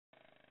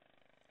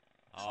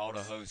All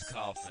the hoes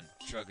coughing,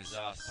 truck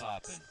exhaust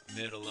popping.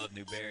 Middle of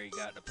Newberry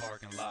got the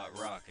parking lot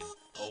rocking.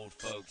 Old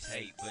folks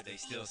hate, but they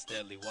still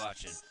steadily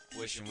watching.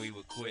 Wishing we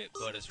would quit,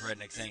 but us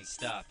rednecks ain't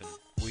stopping.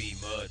 We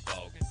mud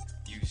bogging,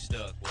 you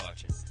stuck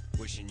watching.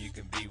 Wishing you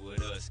can be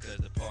with us, cause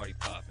the party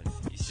popping.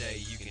 You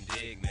say you can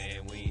dig,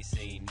 man, we ain't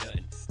seen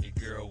nothing.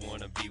 Your girl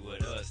wanna be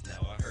with us,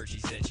 now I heard she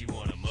said she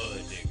want a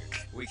mud digger.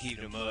 We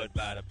keep the mud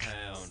by the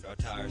pound, our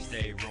tires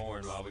stay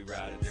roaring while we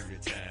riding through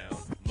the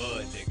town.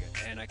 Mud digger,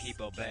 and I keep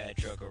a bad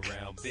truck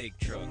around. Big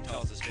truck,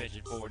 tall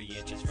suspension 40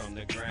 inches from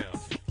the ground.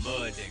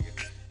 Mud digger,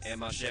 and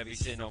my Chevy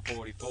sitting on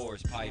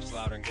 44s. Pipes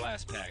louder than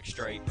glass pack,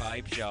 straight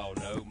pipes, y'all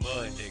know.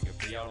 Mud digger,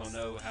 for y'all don't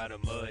know how the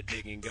mud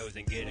digging goes,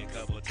 and get a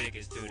couple of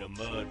tickets to the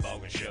mud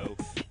bogging show.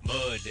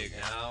 Mud digging,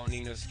 I don't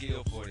need no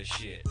skill for this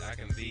shit. I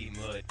can be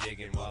mud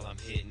digging while I'm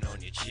hitting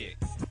on your chick.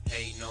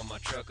 Hating on my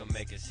truck will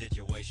make a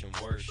situation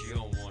worse. You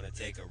don't wanna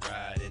take a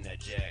ride in that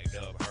jacked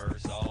up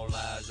hearse. All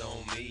eyes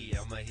on me,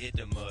 I'ma hit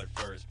the mud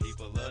first.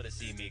 People love to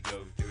see me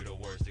go through the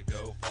worst. To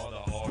go for the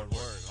hard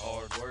work,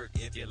 hard work.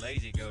 If you're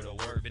lazy, go to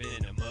work. Been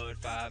in the mud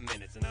 5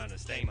 minutes and I done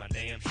stain my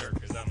damn shirt,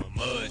 cause I'm a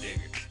mud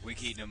digger. We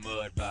keep the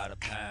mud by the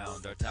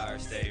pound, our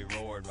tires stay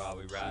roaring while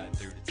we ride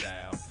through the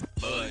town.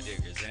 Mud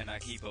diggers, and I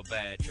keep a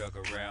bad truck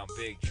around.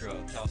 Big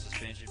truck, tall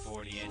suspension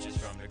 40 inches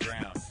from the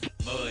ground.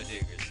 Mud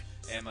diggers,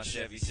 and my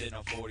Chevy sitting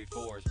on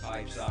 44s.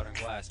 Pipes out in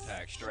glass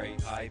pack,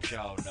 straight pipes,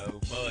 y'all know.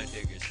 Mud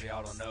diggers, if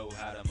y'all don't know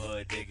how the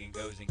mud digging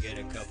goes, and get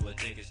a couple of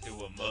tickets to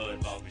a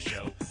mud bogging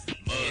show.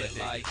 Get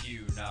like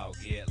you, now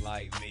get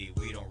like me.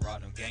 We don't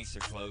rock them gangster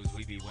clothes,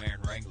 we be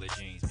wearing Wrangler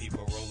jeans.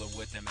 People rolling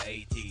with them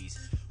ATs.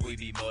 We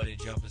be mudding,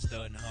 jumping,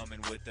 stunting, humming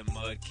with the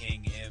Mud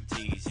King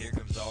MTs. Here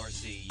comes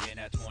RC in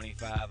that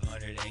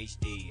 2500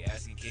 HD.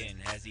 Asking Ken,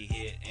 has he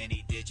hit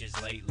any ditches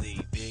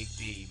lately? Big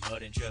D,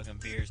 mudding, chugging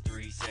beers,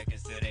 3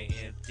 seconds till they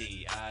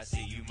empty. I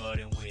see you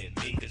mudding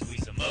with me, cause we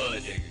some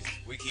mud diggers.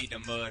 We keep the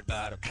mud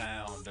by the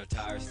pound, our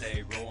tires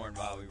stay roaring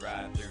while we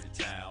ride through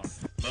the town.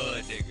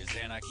 Mud diggers,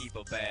 and I keep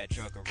a bad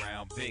truck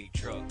around. Big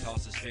truck, tall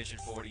suspension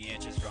 40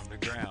 inches from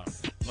the ground.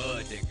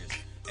 Mud diggers,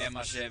 and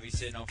my Chevy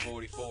sitting on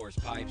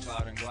 44s. Pipes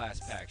louder than glass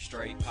pack,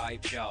 straight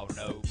pipes, y'all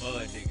know.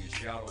 Mud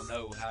diggers, y'all don't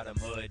know how the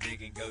mud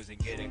digging goes, and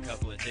get a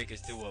couple of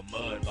tickets to a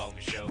mud bogging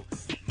show.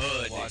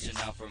 Mud watching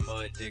out for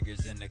mud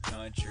diggers in the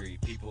country.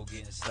 People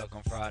getting stuck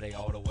on Friday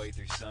all the way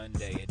through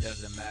Sunday. It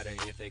doesn't matter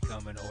if they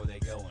coming or they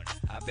going.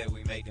 I bet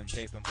we make them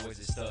chafing boys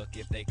is stuck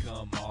if they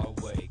come our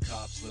way.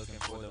 Cops looking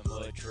for the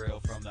mud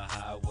trail from the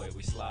highway.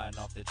 We sliding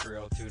off the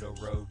trail to the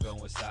road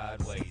going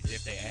sideways.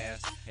 If they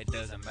ask, it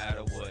doesn't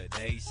matter what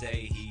they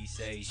say. He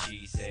say,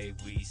 she say,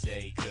 we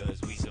say, cause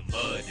we some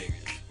mud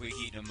diggers. We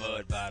keep the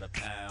mud by the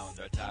pound,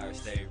 our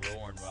tires stay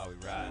roaring while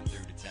we riding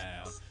through the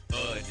town.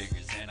 Mud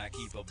diggers, and I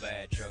keep a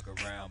bad truck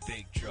around.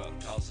 Big truck,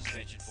 tall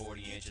suspension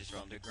 40 inches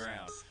from the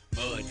ground.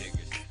 Mud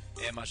diggers,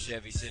 and my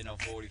Chevy sitting on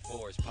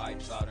 44s.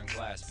 Pipes louder than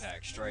glass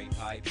pack, straight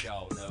pipes,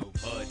 y'all know.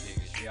 Mud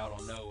diggers, y'all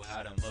don't know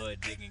how the mud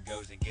digging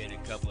goes, and get a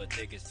couple of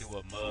tickets to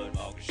a mud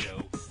bogging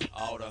show.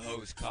 All the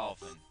hoes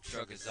coughing,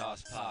 truck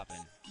exhaust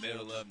popping.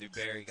 Middle of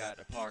Newberry got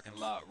the parking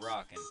lot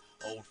rocking.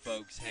 Old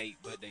folks hate,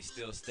 but they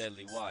still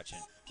steadily watching.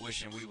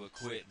 Wishing we would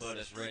quit, but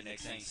us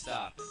rednecks ain't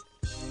stopping.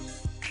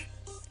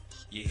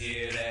 You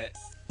hear that?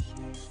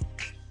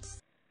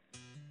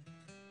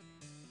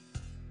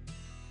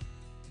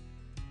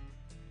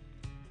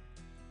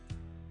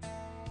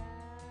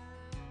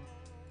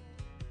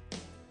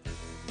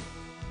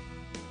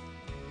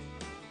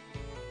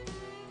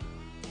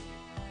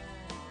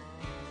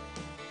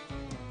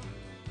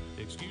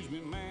 Excuse me,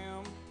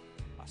 ma'am,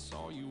 I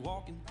saw you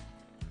walking.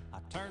 I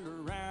turned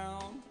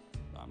around,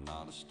 I'm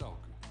not a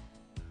stalker.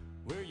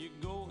 Where you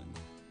going?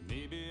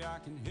 Maybe I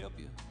can help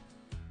you.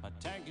 My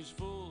tank is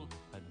full,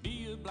 I'd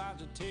be obliged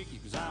to take you,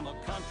 cause I'm a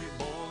country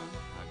boy,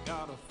 I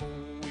got a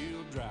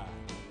 4-wheel drive.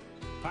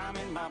 Climb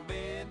in my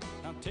bed,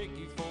 I'll take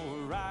you for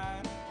a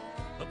ride.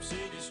 Up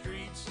city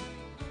streets,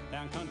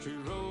 down country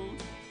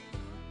roads,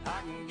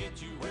 I can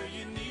get you where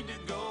you need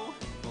to go,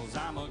 cause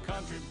I'm a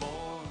country boy.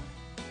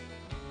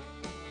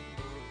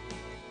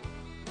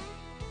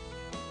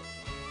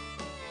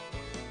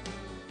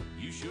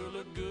 You sure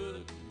look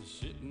good,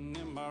 sitting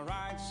in my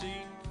right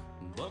seat.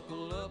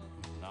 Buckle up,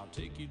 I'll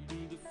take you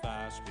through the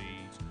 5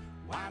 speeds.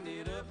 Wind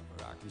it up,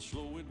 or I can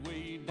slow it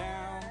way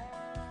down.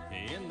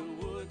 In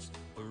the woods,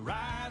 or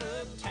right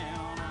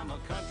uptown. I'm a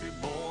country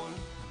boy,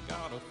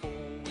 got a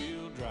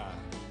 4-wheel drive.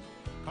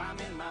 Climb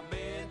in my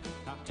bed,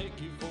 I'll take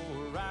you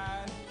for a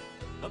ride.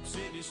 Up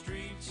city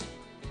streets,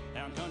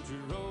 down country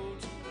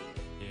roads,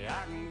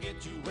 yeah, I can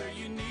get you where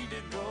you need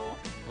to go,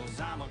 cause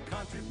I'm a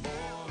country boy.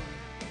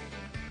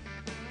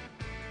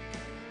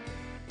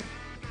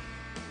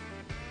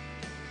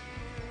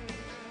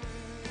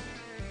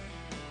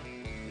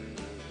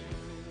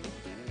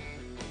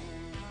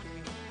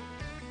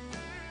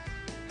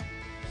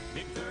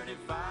 Big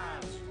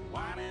 35s,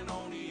 whining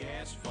on the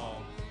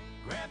asphalt,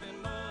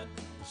 grabbing mud,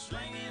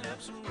 slinging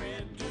up some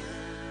red dirt.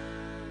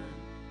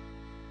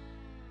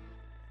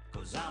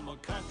 Cause I'm a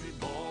country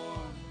boy.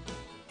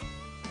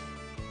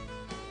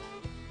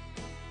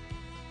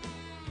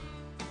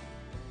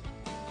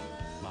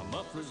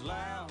 woofer's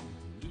loud,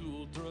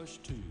 dual thrush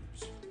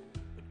tubes.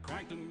 But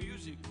crank the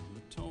music,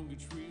 the tone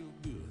gets real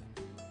good.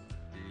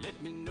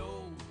 Let me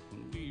know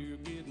when we're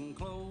getting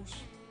close.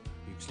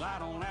 You can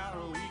slide on out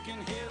or we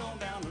can head on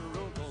down the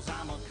road. Cause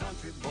I'm a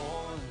country boy,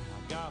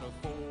 I've got a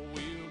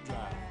four-wheel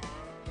drive.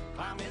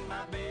 Climb in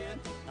my bed,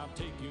 I'll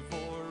take you for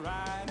a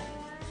ride.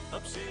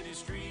 Up city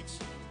streets,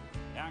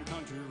 down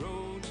country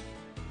roads.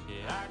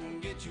 Yeah, I can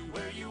get you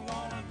where you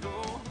wanna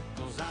go.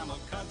 Cause I'm a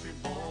country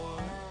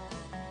boy.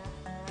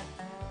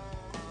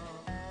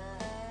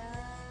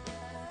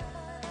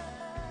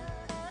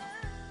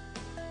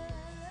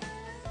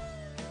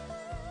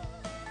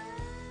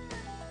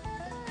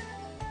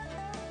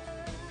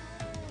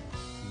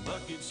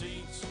 Bucket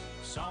seats,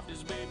 soft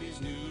as baby's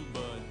new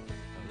bud.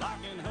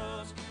 Locking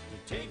hubs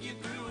to take you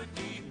through a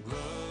deep rut.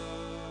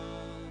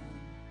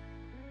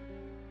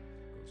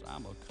 Cause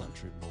I'm a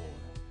country boy,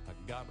 I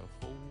got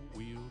a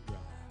four-wheel drive.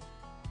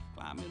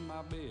 Climb in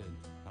my bed,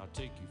 I'll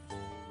take you for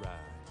a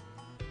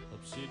ride.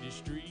 Up city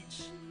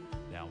streets,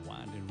 down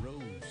winding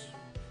roads.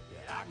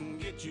 Yeah, I can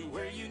get you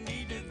where you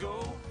need to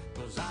go.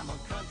 Cause I'm a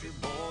country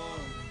boy.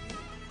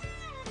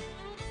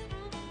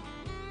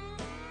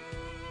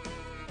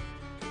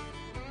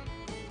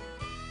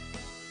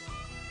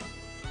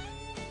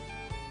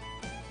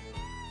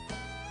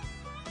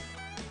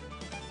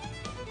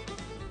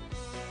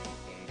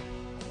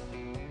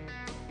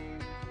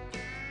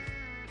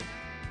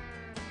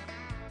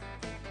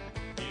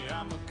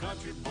 I'm a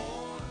country boy,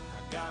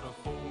 I got a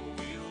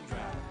four-wheel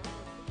drive.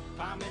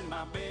 Climb in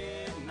my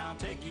bed and I'll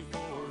take you for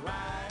a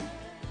ride.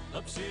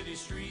 Up city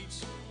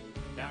streets,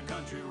 down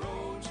country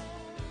roads.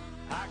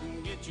 I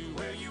can get you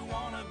where you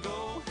wanna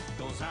go.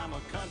 Cause I'm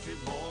a country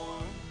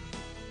boy.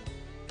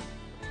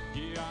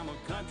 Yeah, I'm a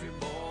country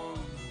boy.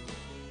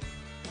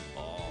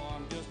 Oh,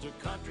 I'm just a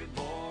country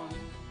boy.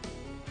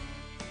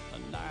 A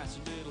nice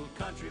little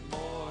country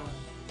boy.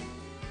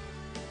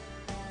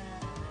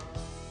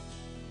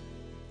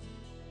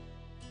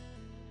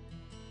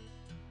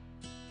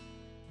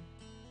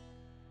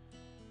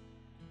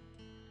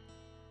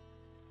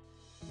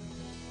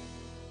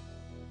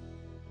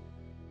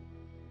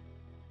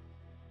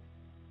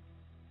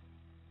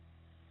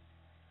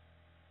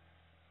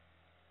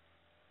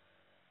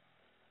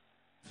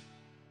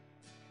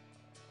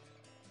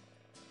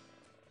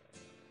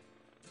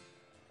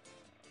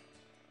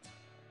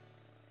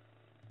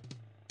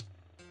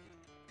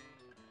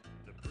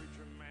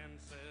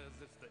 Says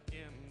it's the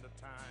end of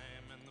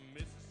time, and the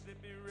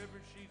Mississippi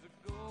River, she's a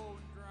gold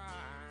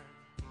dry.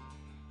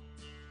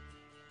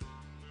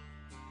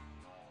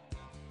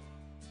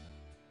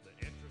 The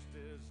interest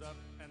is up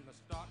and the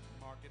stock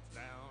market's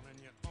down, and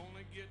you're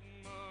only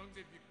getting mugged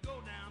if you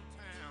go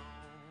downtown.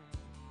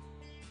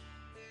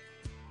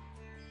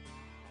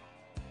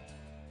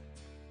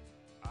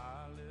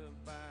 I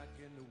live back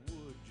in the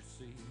woods, you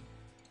see,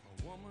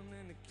 a woman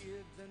and the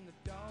kids and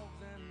the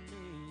dogs and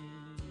me.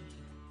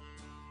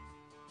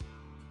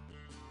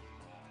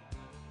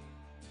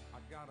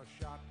 Got a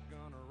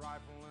shotgun, a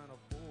rifle, and a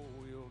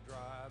four-wheel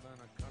drive, and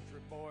a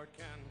country boy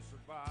can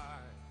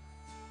survive.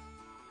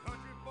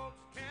 Country folks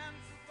can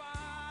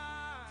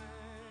survive.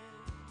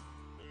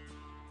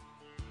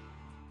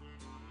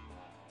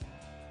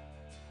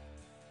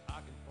 I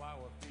can plow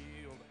a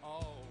field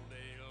all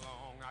day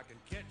long. I can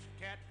catch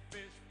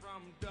catfish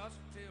from dusk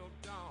till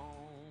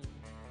dawn.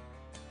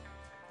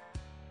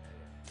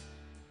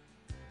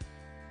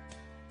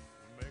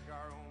 Make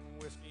our own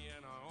whiskey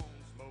and our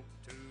own smoke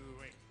too.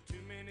 Ain't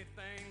too many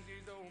things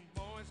these old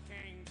boys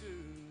can't do.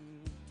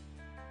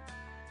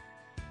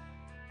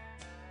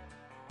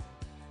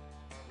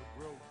 We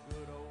grow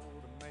good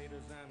old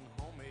tomatoes and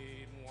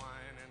homemade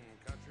wine, and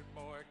country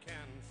boy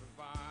can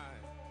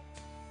survive.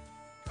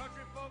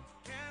 Country folks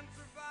can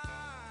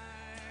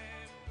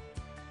survive.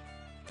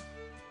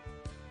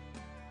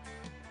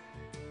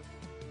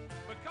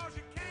 Because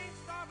you can't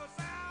starve us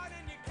out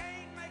and you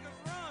can't make us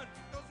run.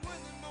 Cause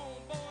when them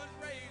old boys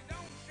raised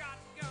on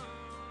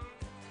shotguns,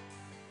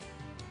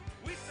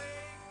 we say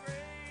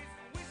grace,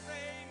 we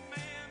say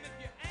ma'am. If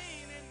you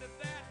ain't into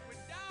that, we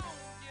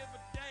don't give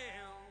a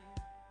damn.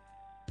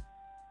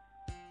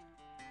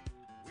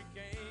 We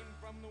came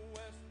from the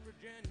West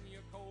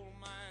Virginia coal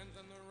mines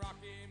and the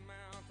Rocky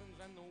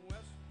Mountains and the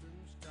western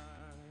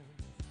skies.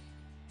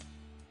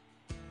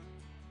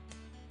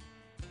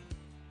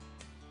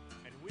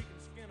 And we can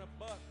skin a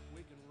buck,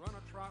 we can run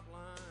a trot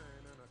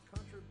line, and a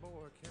country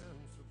boy can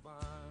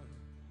survive.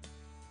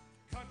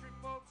 Country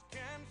folks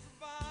can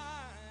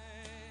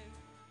survive.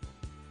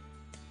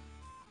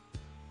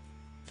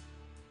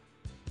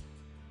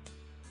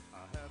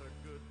 I had a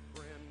good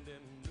friend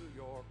in New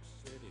York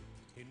City.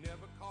 He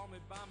never called me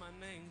by my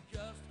name,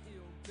 just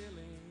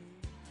Hillbilly.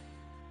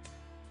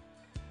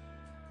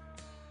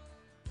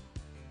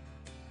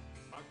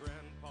 My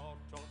grandpa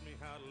taught me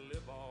how to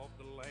live off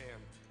the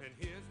land, and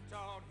his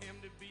taught him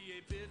to be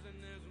a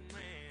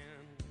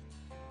businessman.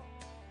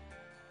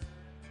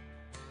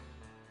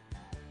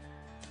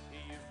 He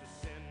used to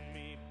send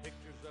me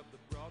pictures of the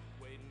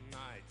Broadway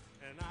nights,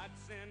 and I'd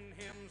send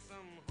him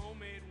some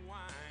homemade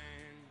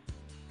wine.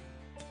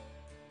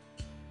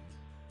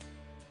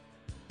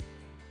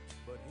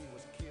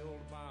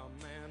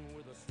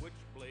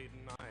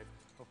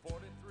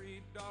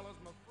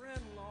 my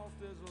friend lost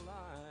his life.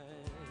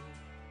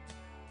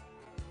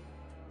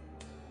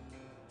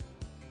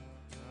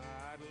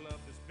 I'd love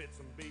to spit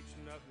some beach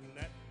nut in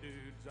that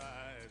dude's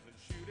eyes and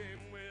shoot him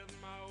with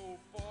my old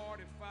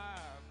 45,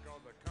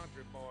 cause a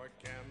country boy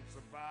can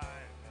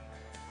survive.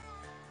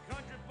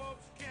 Country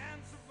folks can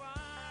survive.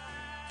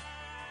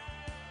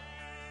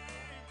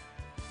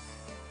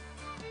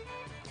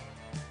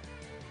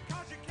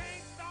 Cause you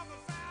can't stop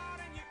us out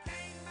and you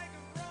can't make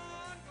us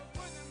run, cause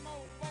we're them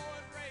old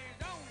boys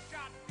raised on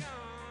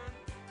shotgun.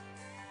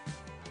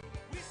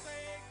 We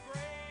say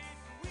great,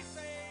 we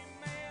say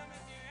ma'am,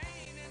 if you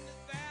ain't into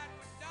that,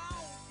 we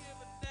don't give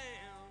a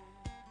damn.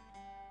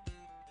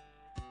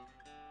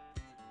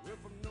 We're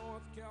from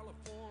North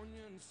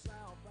California and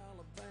South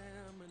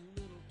Alabama and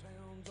little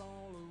towns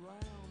all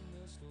around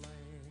this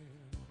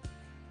land.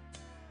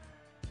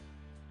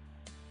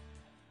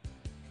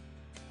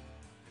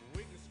 And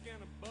we can skin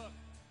a buck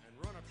and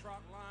run a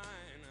trot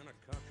line, and a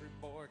country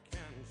boy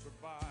can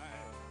survive.